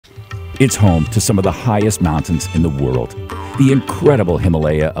It's home to some of the highest mountains in the world, the incredible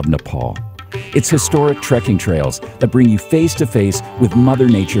Himalaya of Nepal. It's historic trekking trails that bring you face to face with Mother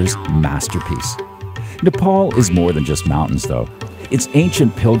Nature's masterpiece. Nepal is more than just mountains, though. It's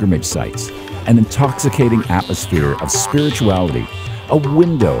ancient pilgrimage sites, an intoxicating atmosphere of spirituality, a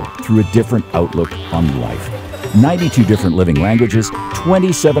window through a different outlook on life. 92 different living languages,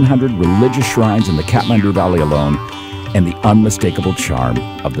 2,700 religious shrines in the Kathmandu Valley alone, and the unmistakable charm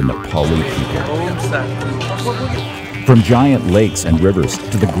of the Nepali people. From giant lakes and rivers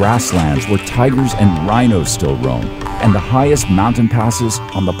to the grasslands where tigers and rhinos still roam, and the highest mountain passes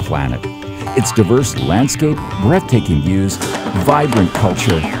on the planet. Its diverse landscape, breathtaking views, vibrant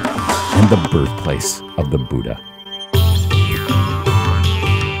culture, and the birthplace of the Buddha.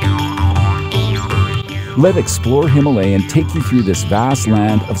 Let Explore Himalayan take you through this vast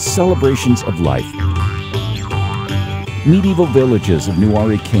land of celebrations of life. Medieval villages of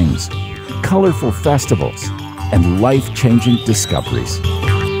Newari kings, colorful festivals, and life-changing discoveries.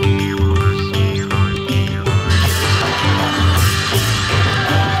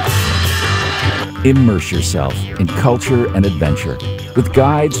 Immerse yourself in culture and adventure with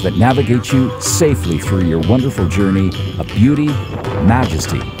guides that navigate you safely through your wonderful journey of beauty,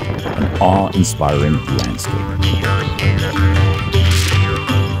 majesty, and awe-inspiring landscape.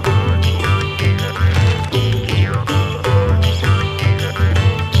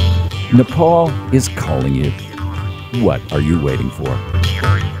 Nepal is calling you. What are you waiting for?